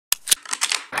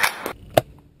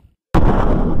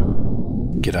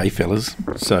G'day fellas.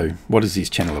 So what is this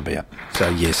channel about? So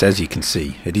yes, as you can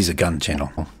see, it is a gun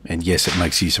channel, and yes, it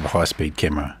makes use of a high-speed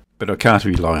camera, but I can't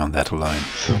rely on that alone.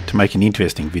 To make an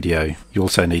interesting video, you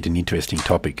also need an interesting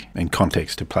topic and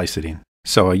context to place it in.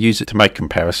 So I use it to make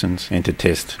comparisons and to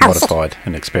test modified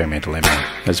and experimental ammo,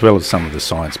 as well as some of the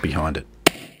science behind it.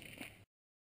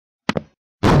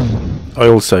 I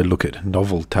also look at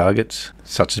novel targets,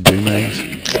 such as boomerangs,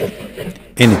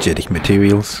 energetic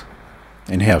materials,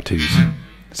 and how-tos,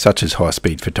 such as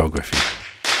high-speed photography.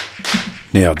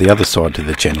 Now, the other side to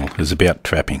the channel is about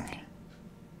trapping.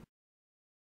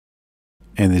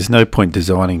 And there's no point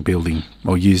designing, building,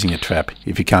 or using a trap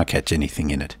if you can't catch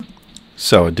anything in it.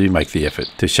 So I do make the effort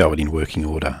to show it in working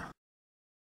order.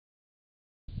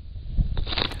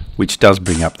 Which does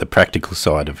bring up the practical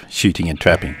side of shooting and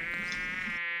trapping.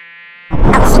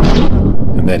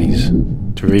 And that is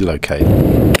to relocate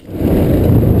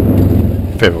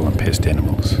feral and pest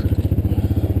animals.